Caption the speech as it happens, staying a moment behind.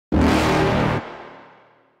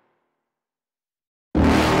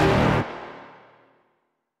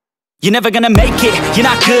You're never gonna make it, you're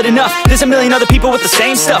not good enough. There's a million other people with the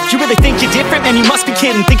same stuff. You really think you're different? Man, you must be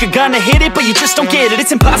kidding. Think you're gonna hit it, but you just don't get it. It's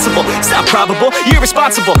impossible, it's not probable, you're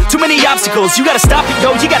irresponsible. Too many obstacles, you gotta stop it,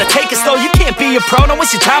 yo. You gotta take it slow, you can't be a pro. Don't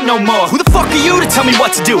waste your time no more. Who the fuck are you to tell me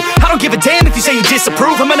what to do? I don't give a damn if you say you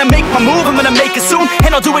disapprove. I'm gonna make my move, I'm gonna make it soon.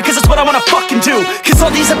 And I'll do it cause it's what I wanna fucking do. Cause all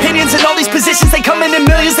these opinions and all these positions, they come in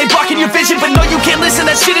millions, they blocking your vision. But no, you can't listen,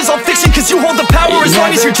 that shit is all fiction. Cause you hold the power as long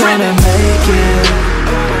as you're dreaming. Make it.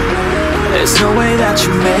 There's no way that you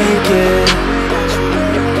make it.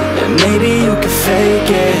 And maybe you can fake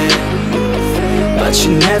it, but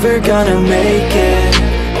you're never gonna make it.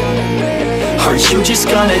 Aren't you just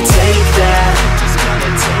gonna take that?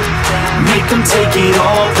 Make them take it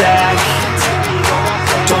all back.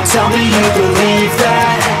 Don't tell me you believe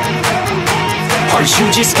that. Aren't you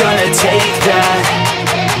just gonna take that?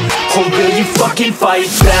 Or will you fucking fight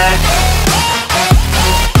back?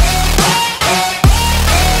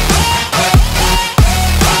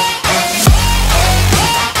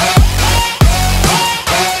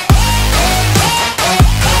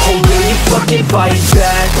 Fucking fight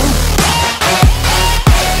back.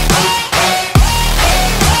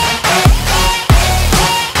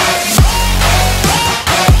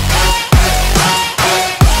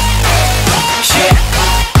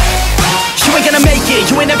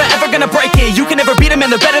 You ain't never ever gonna break it. You can never beat them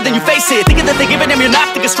and they're better than you face it. Thinking that they give a damn, you're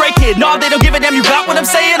not, think a straight kid. No, they don't give a damn, you got what I'm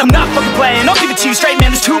saying? I'm not fucking playing, I'll give it to you straight,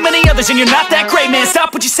 man. There's too many others and you're not that great, man.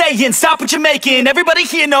 Stop what you're saying, stop what you're making. Everybody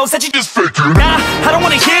here knows that you just faking. Nah, I don't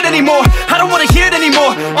wanna hear it anymore, I don't wanna hear it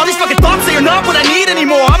anymore. All these fucking thoughts, they are not what I need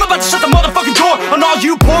anymore. I'm about to shut the motherfucking door on all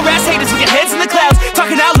you poor ass haters with your heads in the clouds,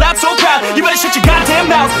 talking out loud so proud. You better shut your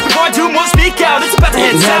goddamn mouth before I do more speak out. It's about to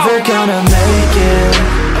head south. You're never gonna make it.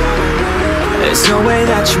 There's no way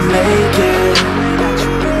that you make it.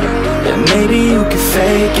 And maybe you can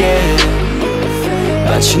fake it,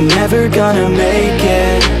 but you're never gonna make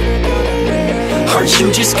it. Aren't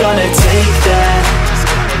you just gonna take that?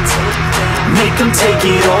 Make them take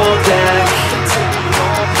it all back.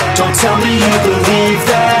 Don't tell me you believe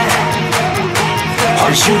that.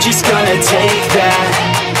 Aren't you just gonna take that?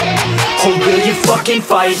 Or will you fucking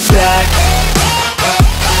fight back?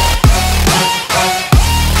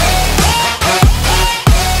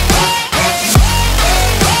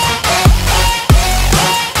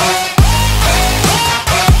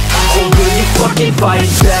 Fucking fight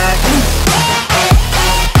back.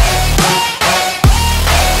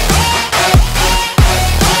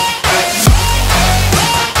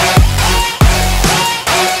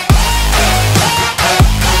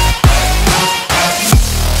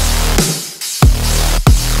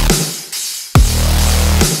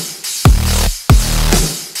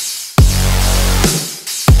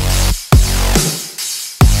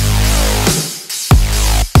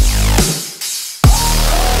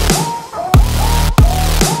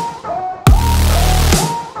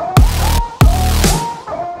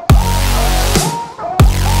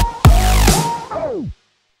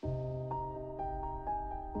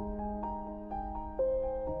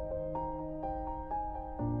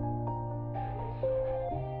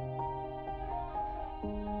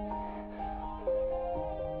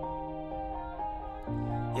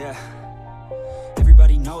 Yeah,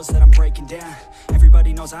 everybody knows that I'm breaking down.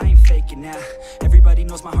 Everybody knows I ain't faking now. Everybody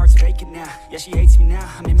knows my heart's vacant now. Yeah, she hates me now,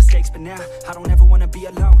 I made mistakes, but now I don't ever wanna be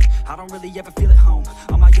alone. I don't really ever feel at home,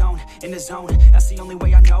 on my own, in the zone. That's the only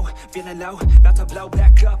way I know, feeling low, about to blow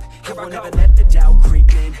back up. Here I won't ever let the doubt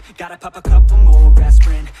creep in. Gotta pop a couple more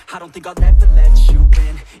aspirin. I don't think I'll ever let you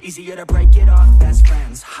in. Easier to break it off best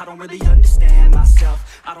friends. I don't really understand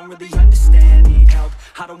myself, I don't really understand, need help.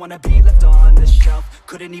 I don't wanna be left on the shelf.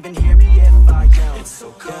 Couldn't even hear me if I yelled. It's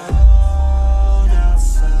so cold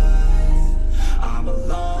outside, I'm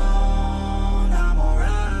alone, I'm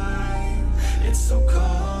alright. It's so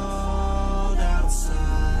cold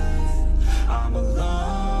outside, I'm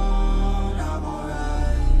alone, I'm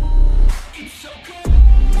alright. It's so cold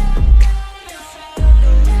outside, I'm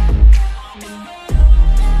alone.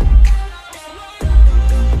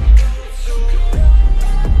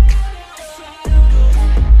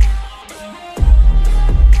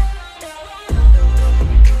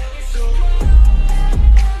 So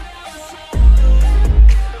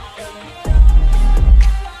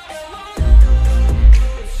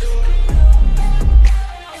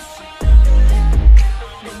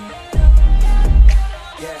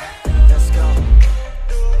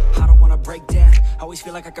always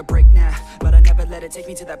feel like I could break now, but I never let it take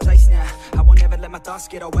me to that place now. I won't ever let my thoughts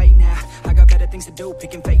get away now. I got better things to do,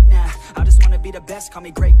 picking fate now. I just wanna be the best, call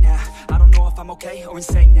me great now. I don't know if I'm okay or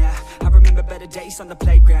insane now. I remember better days on the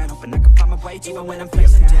playground, hoping I can find my way even when I'm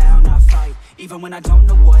feeling down. I fight, even when I don't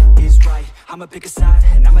know what is right. I'ma pick a side,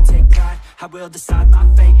 and I'ma take pride. I will decide my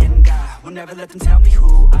fate, and I will never let them tell me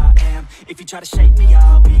who I am. If you try to shake me,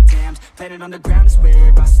 I'll be damned. Planet on the ground is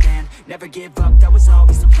where I stand. Never give up, that was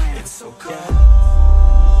always the plan. It's so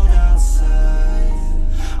cold outside,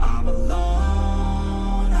 I'm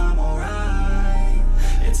alone, I'm alright.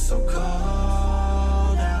 It's so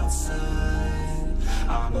cold outside,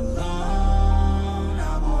 I'm alone,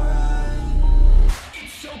 I'm alright.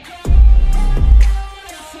 It's so cold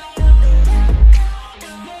outside.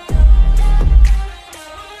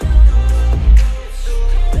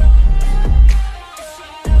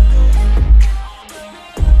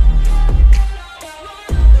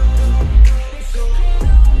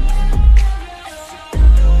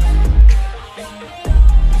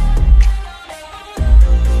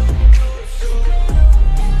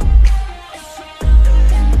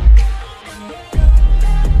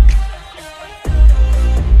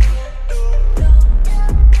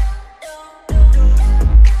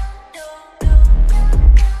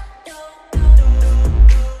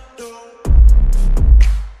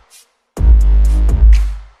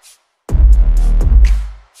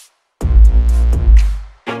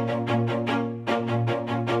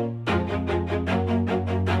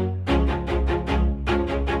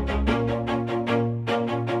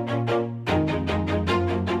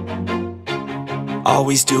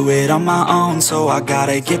 Always do it on my own, so I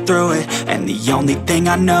gotta get through it. And the only thing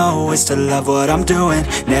I know is to love what I'm doing.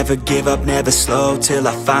 Never give up, never slow, till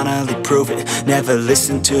I finally prove it. Never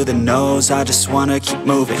listen to the no's, I just wanna keep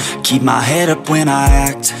moving. Keep my head up when I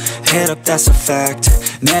act, head up, that's a fact.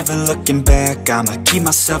 Never looking back, I'ma keep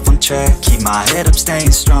myself on track. Keep my head up,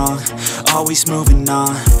 staying strong, always moving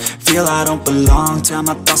on. Feel I don't belong, tell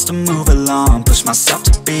my thoughts to move along. Push myself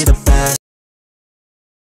to be the best.